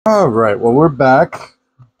All right, well, we're back.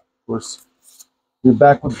 Of course, we're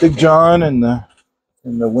back with Big John in the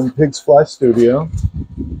When Pigs Fly studio.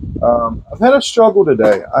 I've had a struggle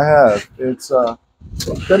today. I have. It's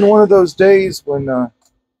been one of those days when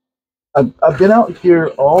I've been out here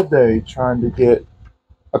all day trying to get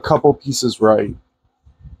a couple pieces right.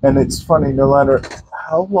 And it's funny, no matter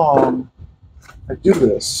how long I do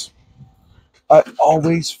this, I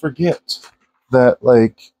always forget that,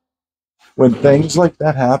 like, when things like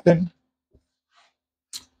that happen,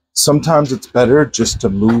 sometimes it's better just to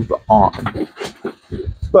move on.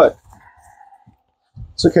 But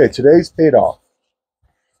it's okay. Today's paid off.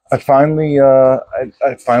 I finally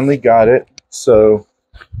got it. So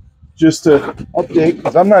just to update,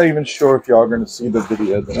 because I'm not even sure if y'all are going to see the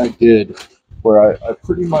video that I did, where I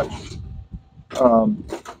pretty much um,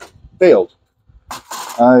 failed.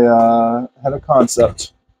 I had a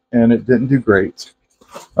concept, and it didn't do great.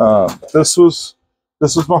 This was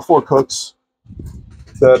my 4 cooks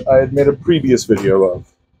that I had made a previous video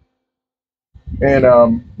of,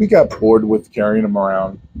 and we got bored with carrying them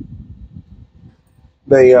around.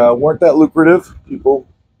 They weren't that lucrative. People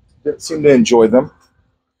didn't seem to enjoy them.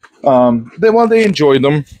 They enjoyed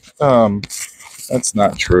them. That's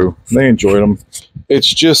not true. They enjoyed them.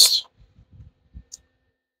 It's just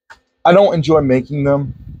I don't enjoy making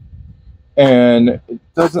them, and it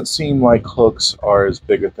doesn't seem like hooks are as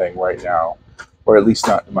big a thing right now, or at least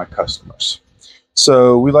not to my customers.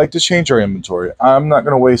 So we like to change our inventory. I'm not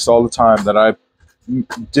going to waste all the time that I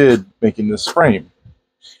did making this frame.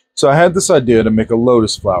 So I had this idea to make a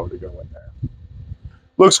lotus flower to go in there.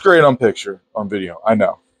 Looks great on video, I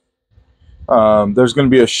know. There's going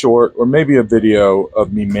to be a short or maybe a video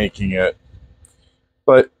of me making it,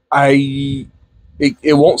 but it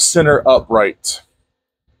won't center upright.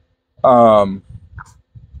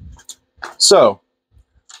 So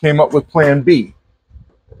came up with plan B.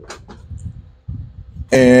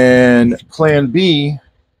 And plan B,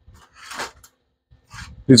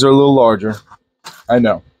 these are a little larger. I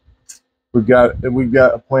know. We've got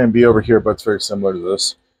a plan B over here, but it's very similar to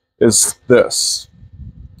this. Is this.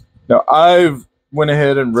 Now I've went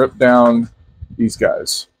ahead and ripped down these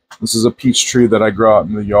guys. This is a peach tree that I grew out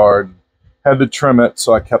in the yard. Had to trim it,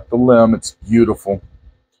 so I kept the limb. It's beautiful.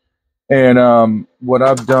 And what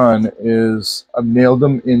I've done is I've nailed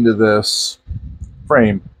them into this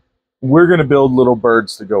frame. We're going to build little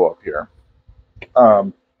birds to go up here.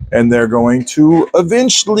 And they're going to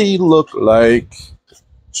eventually look like,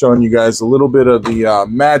 showing you guys a little bit of the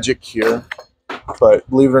magic here. But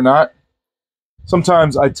believe it or not,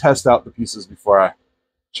 sometimes I test out the pieces before I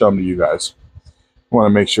show them to you guys. I want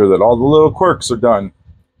to make sure that all the little quirks are done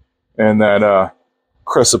and that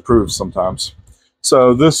Chris approves sometimes.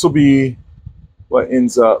 So this will be what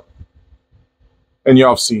ends up, and y'all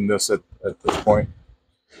have seen this at this point,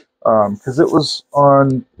 because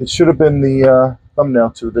it should have been the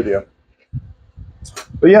thumbnail to the video.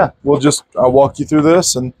 But yeah, I'll walk you through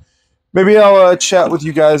this, and maybe I'll chat with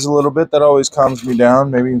you guys a little bit. That always calms me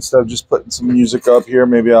down. Maybe instead of just putting some music up here,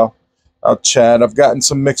 maybe I'll chat. I've gotten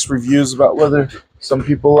some mixed reviews about whether some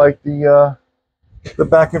people like the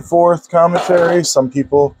back and forth commentary. Some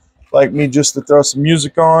people like me just to throw some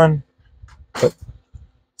music on.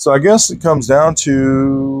 So I guess it comes down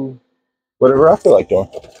to whatever I feel like doing.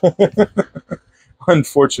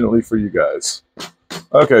 Unfortunately for you guys.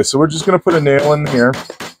 Okay, so we're just going to put a nail in here.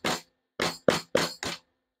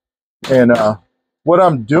 And what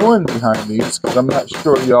I'm doing behind these, because I'm not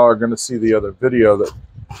sure y'all are going to see the other video that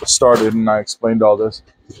started and I explained all this.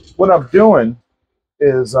 What I'm doing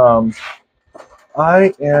is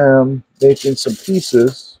I am making some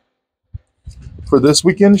pieces for this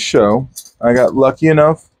weekend's show. I got lucky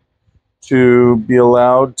enough to be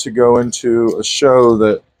allowed to go into a show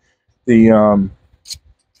that I'm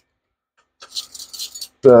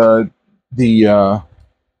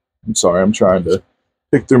sorry, I'm trying to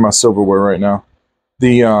pick through my silverware right now.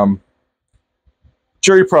 The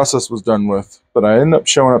jury process was done with, but I ended up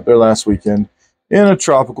showing up there last weekend in a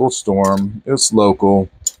tropical storm. It's local.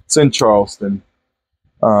 It's in Charleston.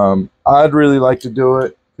 I'd really like to do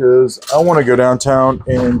it because I want to go downtown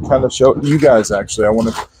and kind of show you guys, actually. I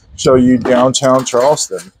want to show you downtown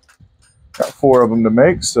Charleston. Got 4 of them to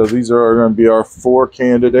make, so these are going to be our 4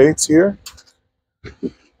 candidates here.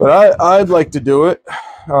 But I'd like to do it.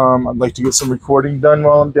 I'd like to get some recording done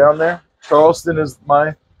while I'm down there. Charleston is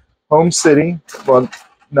my home city. Well,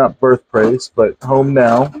 not birthplace, but home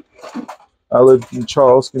now. I live in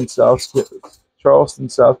Charleston, South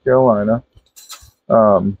Carolina.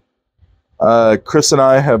 Chris and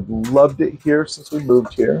I have loved it here since we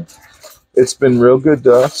moved here. It's been real good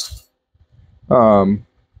to us.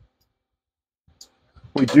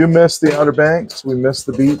 We do miss the Outer Banks. We miss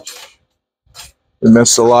the beach. We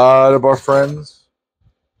miss a lot of our friends.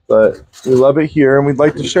 But we love it here, and we'd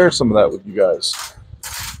like to share some of that with you guys.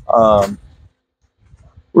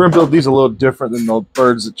 We're going to build these a little different than the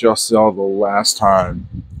birds that y'all saw the last time.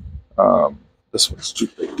 This one's too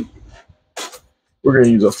big. We're going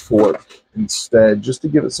to use a fork instead, just to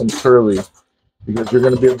give it some curly, because you're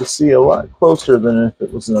going to be able to see a lot closer than if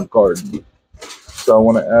it was in a garden. So I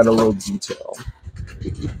want to add a little detail.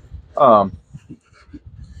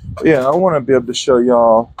 Yeah, I want to be able to show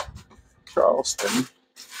y'all Charleston.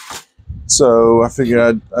 So I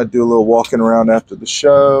figured I'd do a little walking around after the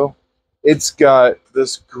show. It's got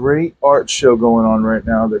this great art show going on right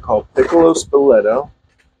now. They're called Piccolo Spoleto.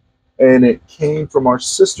 And it came from our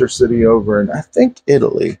sister city over in, I think,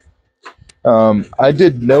 Italy. I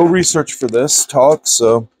did no research for this talk,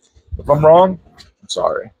 so if I'm wrong, I'm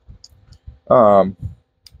sorry. But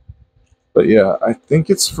yeah, I think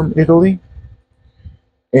it's from Italy.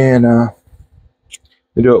 And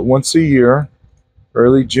they do it once a year,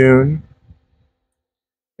 early June.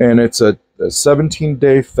 And it's a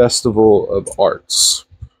 17-day festival of arts,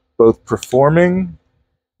 both performing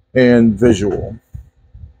and visual.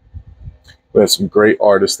 We have some great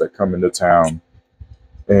artists that come into town.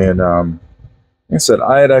 And like I said,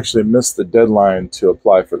 I had actually missed the deadline to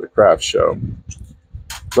apply for the craft show.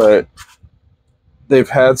 But they've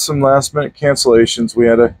had some last-minute cancellations. We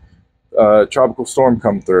had a tropical storm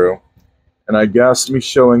come through. And I guess me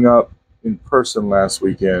showing up in person last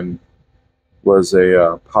weekend was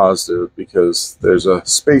a positive, because there's a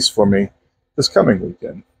space for me this coming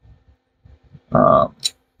weekend.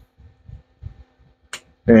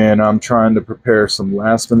 And I'm trying to prepare some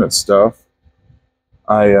last minute stuff.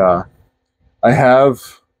 I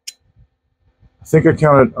think I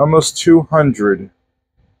counted almost 200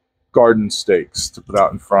 garden stakes to put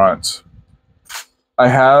out in front. I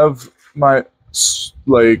have my,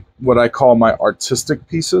 like, what I call my artistic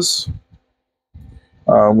pieces,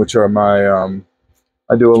 which are my,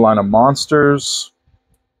 I do a line of monsters,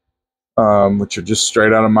 which are just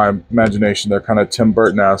straight out of my imagination. They're kind of Tim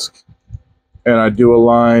Burton-esque. And I do a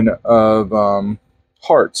line of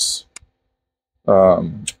hearts.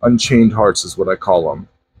 Unchained hearts is what I call them.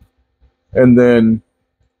 And then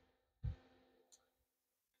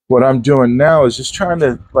what I'm doing now is just trying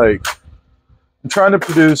to, like, I'm trying to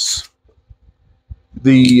produce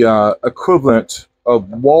the equivalent of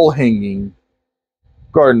wall hanging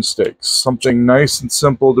garden stakes. Something nice and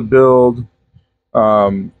simple to build.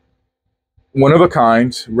 One of a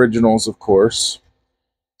kind, originals of course.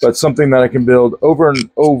 But something that I can build over and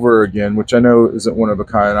over again, which I know isn't one of a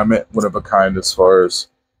kind. I meant one of a kind as far as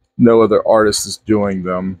no other artist is doing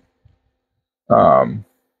them.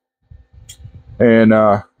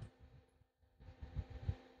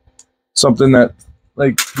 Something that,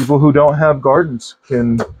 like, people who don't have gardens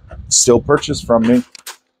can still purchase from me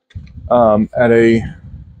at a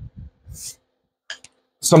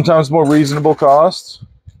sometimes more reasonable cost.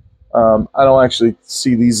 I don't actually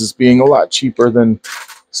see these as being a lot cheaper than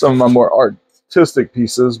some of my more artistic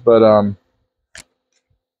pieces, but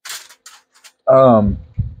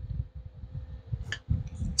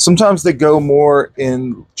sometimes they go more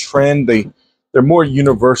in trend. They're more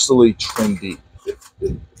universally trendy.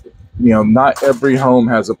 You know, not every home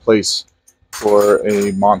has a place for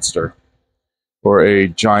a monster or a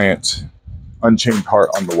giant unchained heart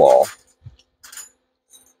on the wall.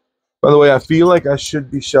 By the way, I feel like I should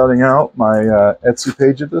be shouting out my Etsy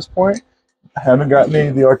page at this point. I haven't gotten any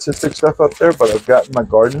of the artistic stuff up there, but I've gotten my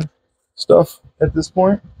garden stuff at this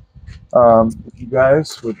point. If you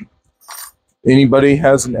guys anybody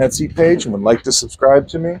has an Etsy page and would like to subscribe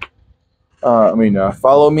to me,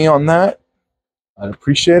 follow me on that, I'd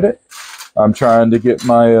appreciate it. I'm trying to get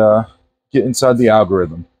my get inside the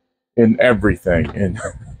algorithm in everything,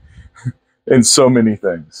 in so many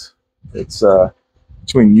things. It's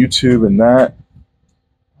between YouTube and that.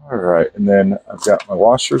 All right, and then I've got my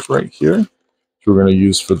washers right here, which we're going to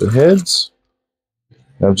use for the heads.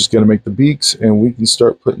 And I'm just going to make the beaks, and we can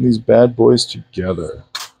start putting these bad boys together.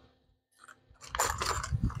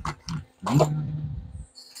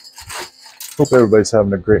 Hope everybody's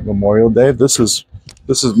having a great Memorial Day. This is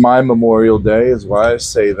my Memorial Day, is why I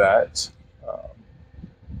say that.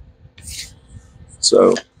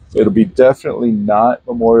 So it'll be definitely not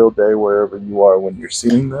Memorial Day wherever you are when you're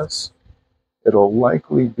seeing this. It'll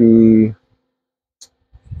likely be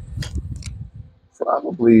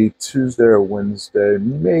probably Tuesday or Wednesday,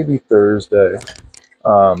 maybe Thursday.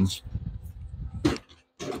 I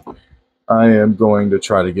am going to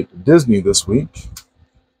try to get to Disney this week.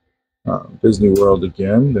 Disney World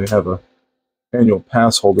again. They have a annual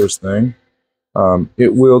pass holders thing.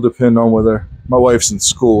 It will depend on whether my wife's in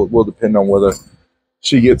school. It will depend on whether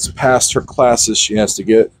she gets past her classes she has to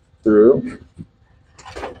get through.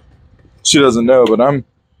 She doesn't know, but I'm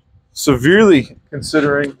severely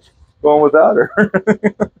considering going without her.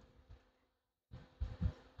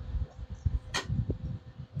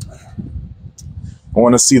 I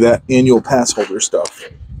want to see that annual pass holder stuff.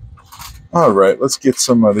 All right, let's get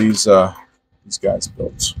some of these guys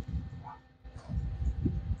built.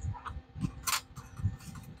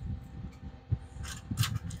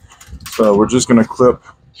 So we're just going to clip.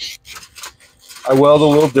 I weld a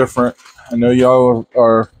little different. I know y'all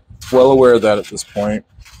are well aware of that at this point.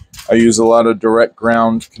 I use a lot of direct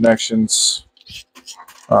ground connections.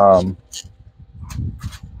 And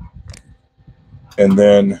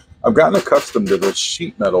then I've gotten accustomed to this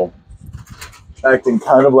sheet metal acting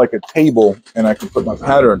kind of like a table, and I can put my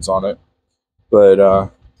patterns on it. But I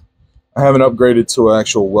haven't upgraded to an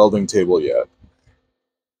actual welding table yet.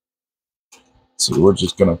 So we're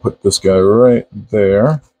just going to put this guy right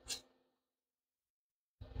there.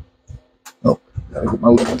 Oh, gotta get my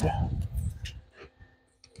lid.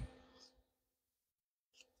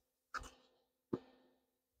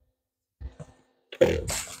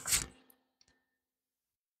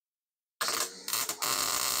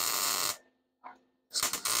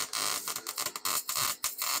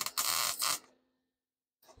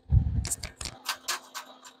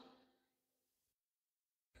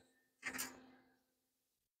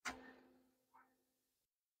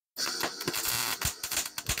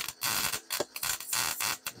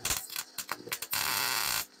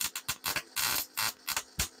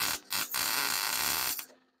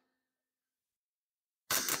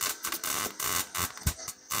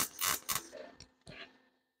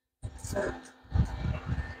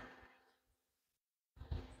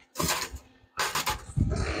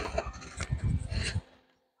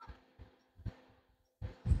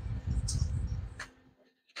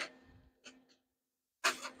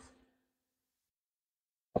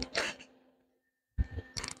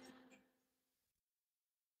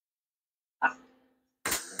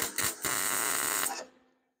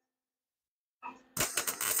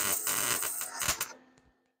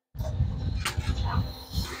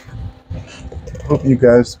 Hope you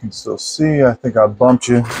guys can still see. I think I bumped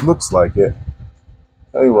you. Looks like it.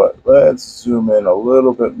 Tell you what, let's zoom in a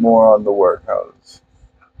little bit more on the workouts.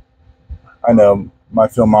 I know my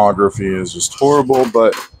filmography is just horrible,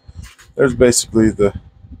 but there's basically the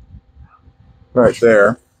right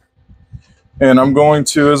there. And I'm going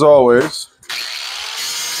to, as always,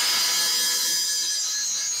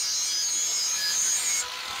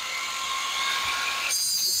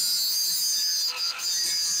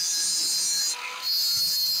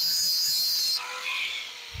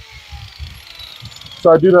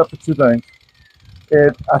 so I do that for two things.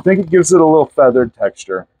 I think it gives it a little feathered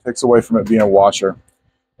texture, takes away from it being a washer,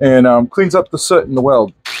 and cleans up the soot in the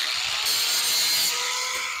weld.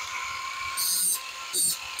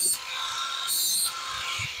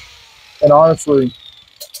 And honestly,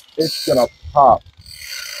 it's gonna pop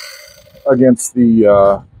against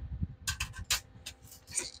the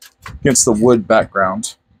wood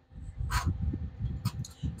background.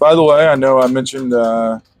 By the way, I know I mentioned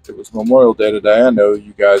it was Memorial Day today. I know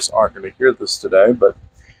you guys aren't going to hear this today, but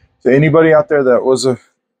to anybody out there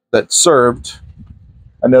that served,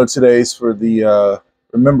 I know today's for the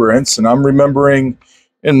remembrance, and I'm remembering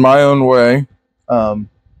in my own way.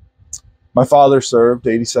 My father served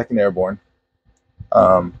 82nd Airborne,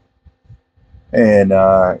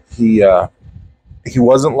 and he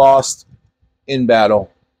wasn't lost in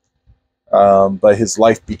battle, but his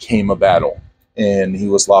life became a battle, and he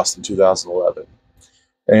was lost in 2011.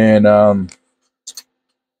 And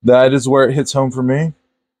that is where it hits home for me.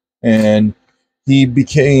 And he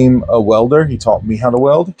became a welder. He taught me how to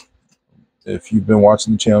weld. If you've been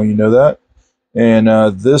watching the channel, you know that. And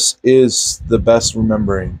this is the best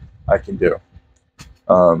remembering I can do.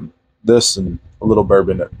 This and a little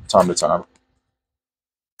bourbon at time to time.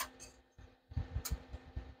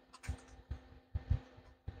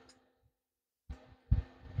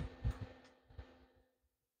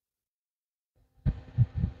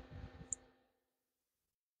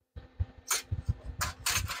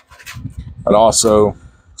 I'd also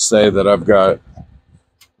say that I've got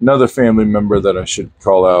another family member that I should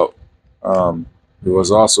call out, who was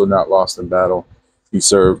also not lost in battle. He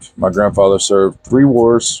served, my grandfather served 3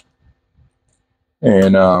 wars,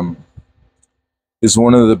 and is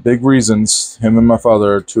one of the big reasons, him and my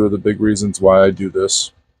father are 2 of the big reasons why I do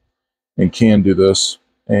this and can do this.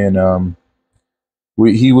 And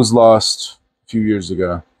he was lost a few years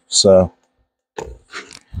ago, so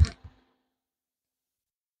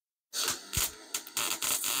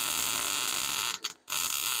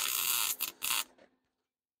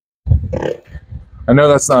I know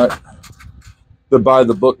that's not the by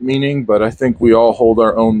the book meaning, but I think we all hold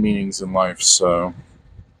our own meanings in life, so.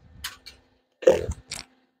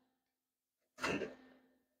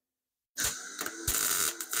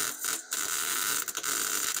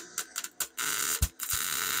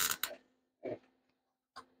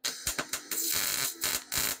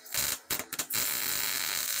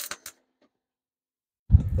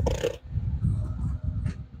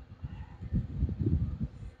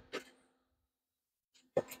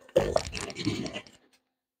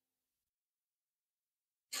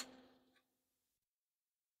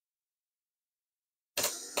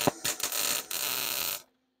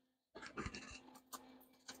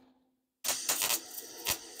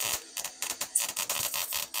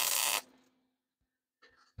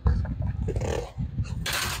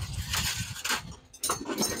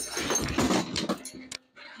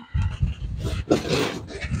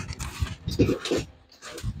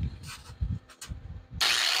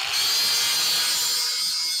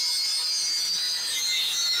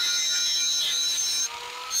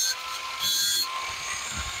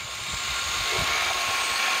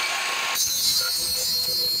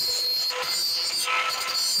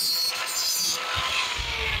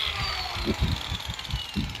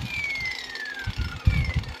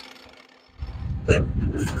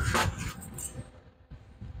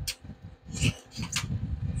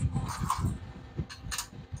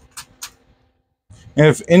 And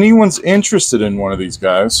if anyone's interested in one of these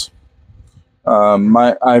guys, I'm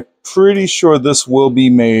pretty sure this will be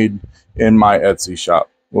made in my Etsy shop.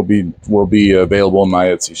 Will be available in my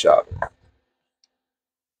Etsy shop.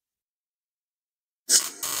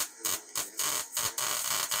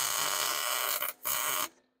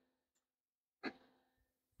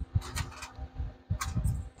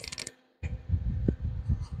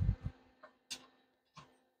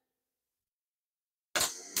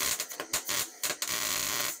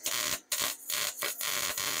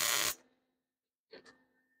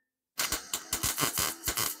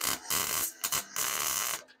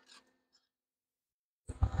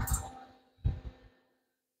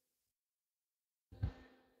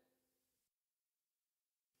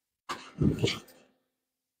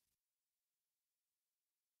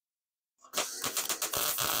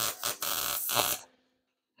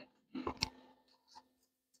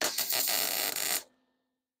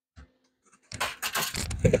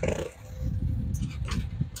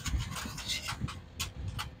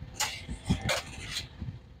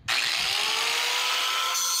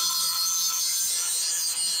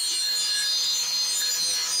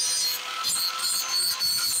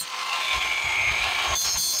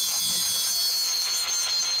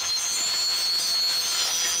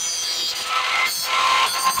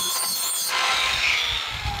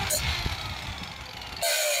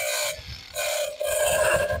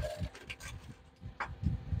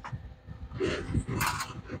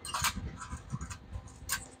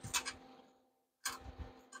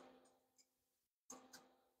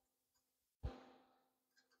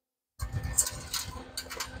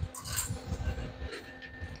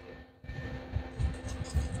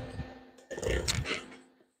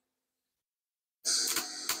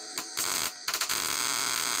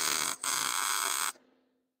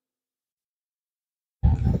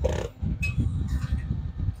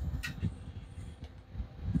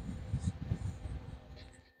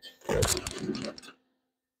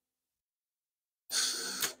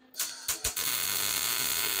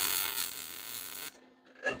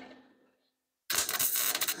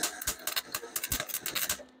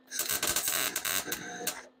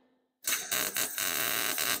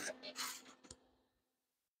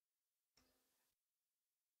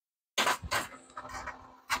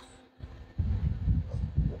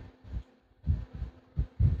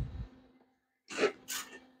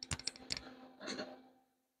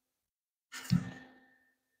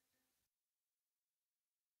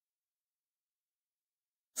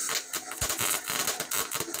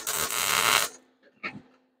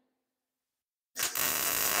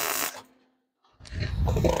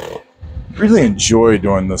 Really enjoy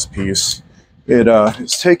doing this piece.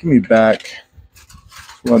 It's taking me back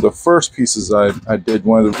to one of the first pieces I did.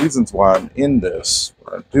 One of the reasons why I'm in this,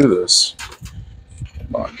 why I do this.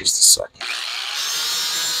 Hold on just a second.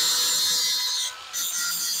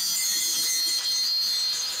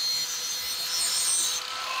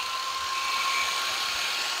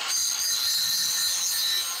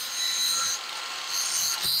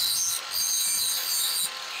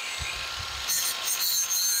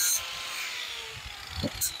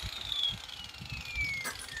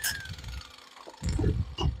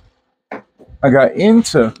 I got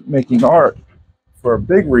into making art for a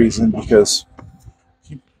big reason because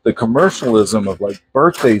the commercialism of like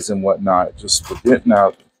birthdays and whatnot just were getting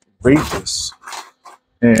outrageous.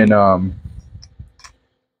 And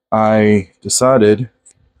I decided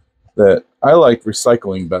that I like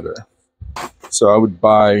recycling better. So I would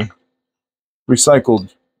buy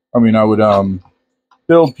recycled, I would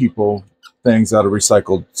build people things out of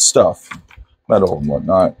recycled stuff, metal and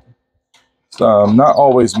whatnot. Not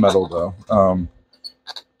always metal though.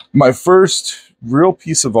 My first real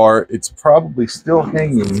piece of art, it's probably still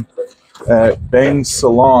hanging at Bang's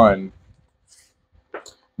Salon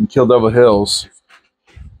in Kill Devil Hills.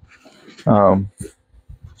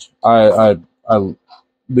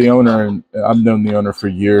 The owner, and I've known the owner for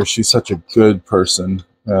years. She's such a good person.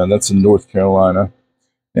 That's in North Carolina,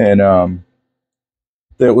 and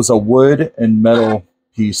there was a wood and metal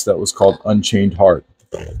piece that was called Unchained Heart.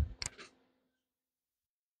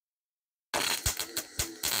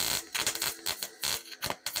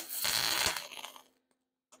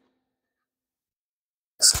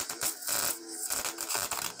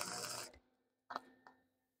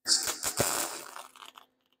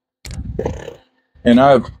 And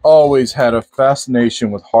I've always had a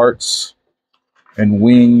fascination with hearts and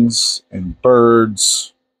wings and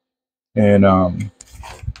birds. And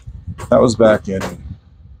that was back in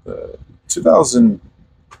 2000.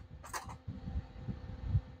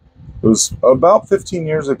 It was about 15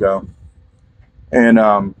 years ago. And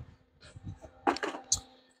like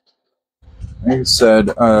I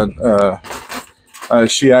said,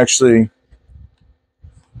 she actually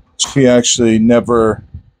never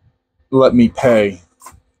let me pay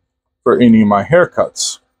for any of my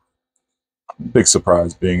haircuts. Big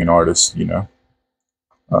surprise, being an artist, you know.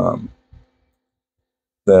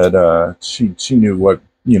 That she knew what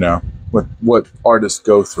what artists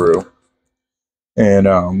go through,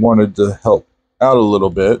 and wanted to help out a little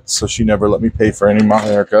bit, so she never let me pay for any of my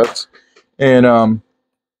haircuts. And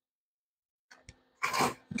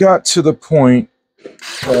got to the point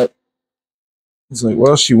that it's like,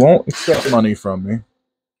 well, she won't accept money from me,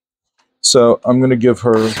 so I'm going to give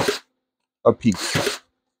her a piece.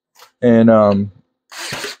 And one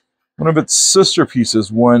of its sister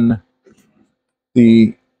pieces won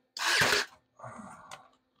the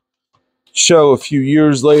show a few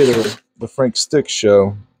years later, the Frank Stick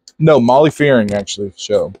show. No, Molly Fearing actually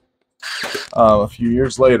show a few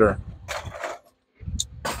years later.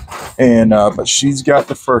 And but she's got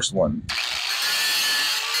the first one.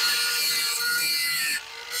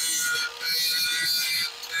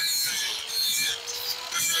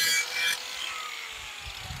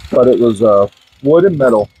 But it was wood and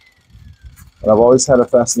metal. And I've always had a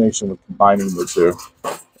fascination with combining the two.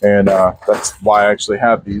 And that's why I actually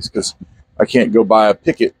have these, because I can't go buy a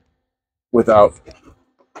picket without,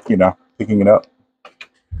 picking it up.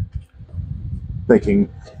 Thinking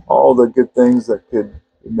all the good things that could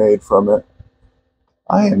be made from it.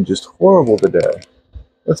 I am just horrible today.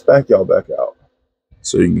 Let's back y'all back out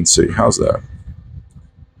so you can see. How's that?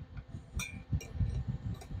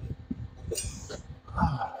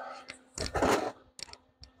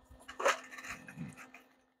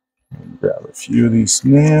 Grab a few of these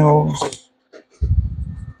nails.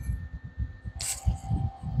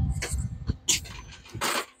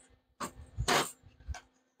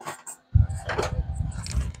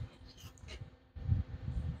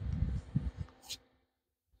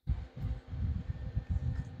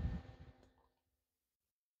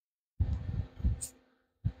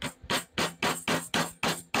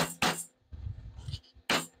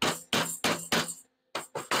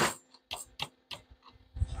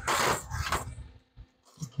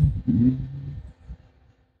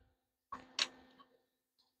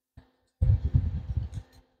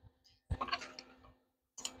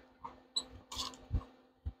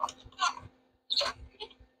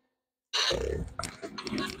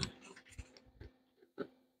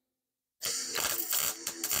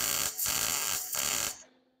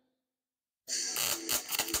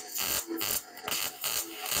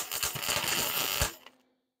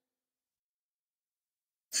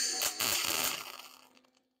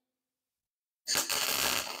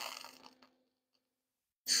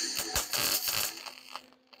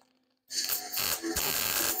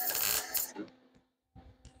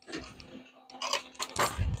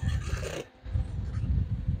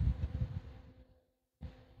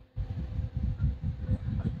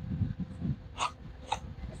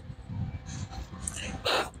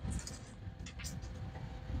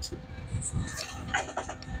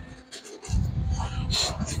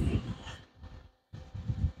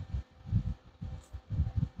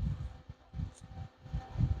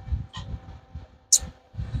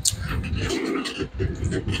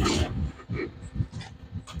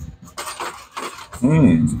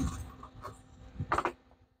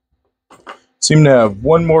 Seem to have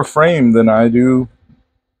one more frame than I do.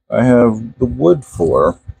 I have the wood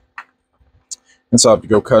for. And so I have to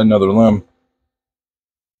go cut another limb.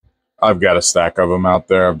 I've got a stack of them out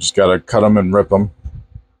there. I've just got to cut them and rip them.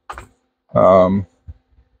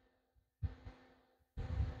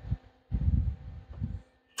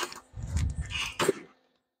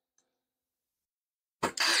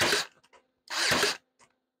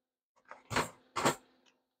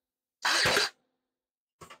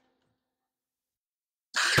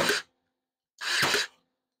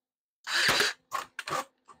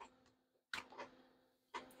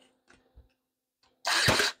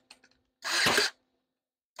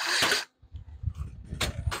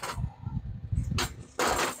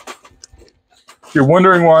 If you're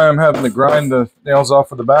wondering why I'm having to grind the nails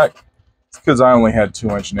off of the back, it's because I only had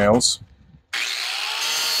 2-inch nails.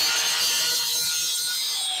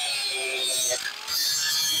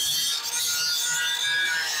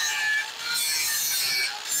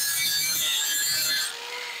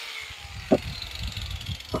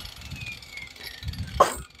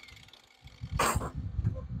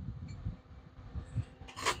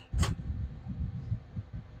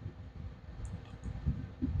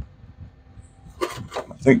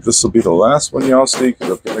 I think this will be the last one y'all see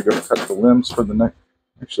because I've got to go cut the limbs for the next.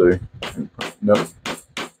 Actually, nope.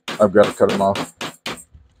 I've got to cut them off.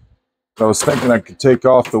 I was thinking I could take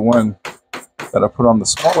off the one that I put on the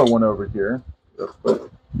smaller one over here. But a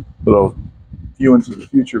little view into the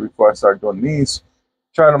future before I start doing these.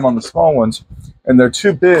 Tried them on the small ones, and they're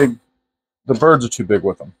too big. The birds are too big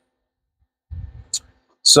with them.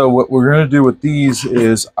 So what we're going to do with these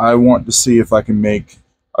is I want to see if I can make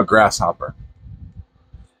a grasshopper.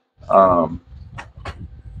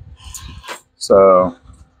 So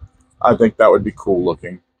I think that would be cool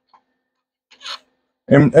looking.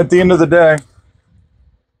 And at the end of the day,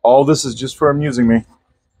 all this is just for amusing me.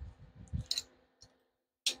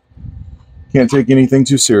 Can't take anything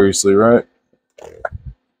too seriously, right?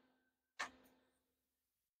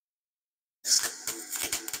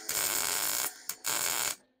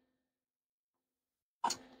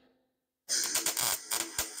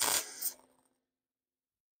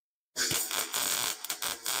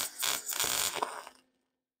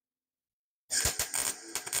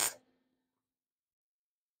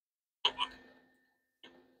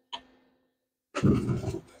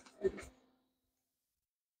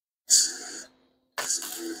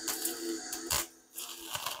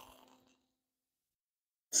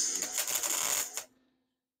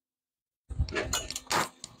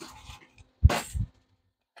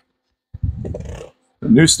 The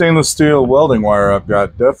new stainless steel welding wire I've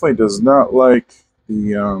got definitely does not like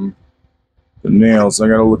the nails. I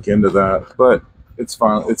got to look into that, but it's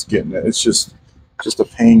fine. It's getting it. It's just a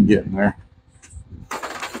pain getting there.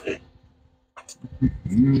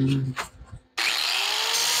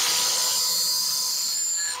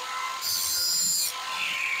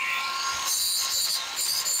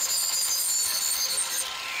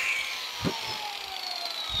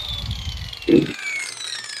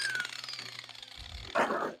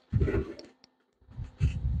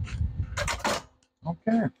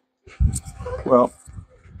 Okay. Well,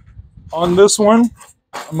 on this one,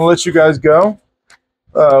 I'm going to let you guys go.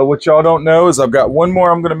 What y'all don't know is I've got one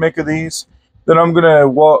more I'm going to make of these. Then I'm going to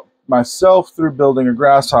walk myself through building a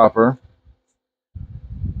grasshopper.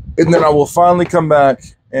 And then I will finally come back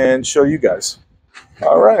and show you guys.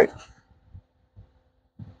 All right.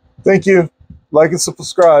 Thank you. Like and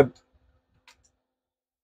subscribe.